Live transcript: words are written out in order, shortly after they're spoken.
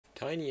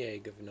tiny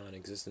egg of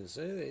non-existence.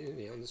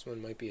 This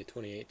one might be a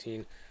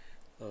 2018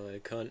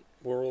 Egghunt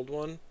World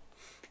one,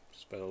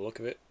 just by the look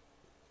of it.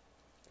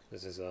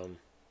 This is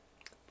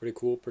pretty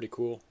cool, pretty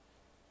cool.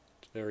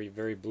 It's very,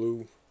 very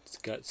blue. It's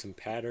got some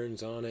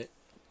patterns on it.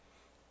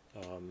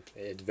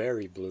 It's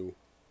very blue.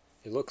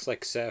 It looks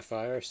like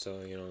sapphire,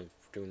 so if we're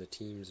doing the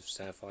teams of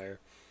sapphire.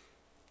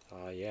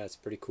 Yeah, it's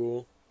pretty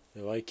cool.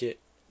 I like it.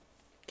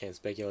 Can't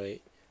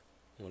speculate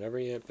whatever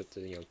yet, but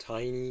the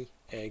tiny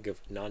egg of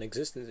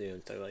non-existence,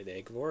 like the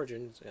egg of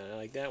origins. I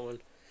like that one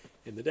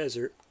in the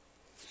desert.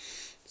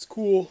 It's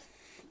cool.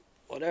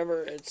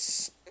 Whatever.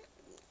 It's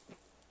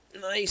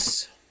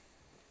nice.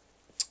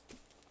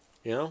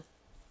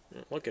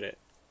 Look at it.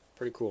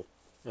 Pretty cool.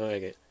 I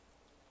like it.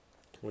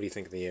 What do you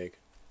think of the egg?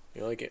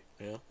 You like it?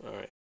 Yeah?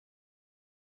 Alright.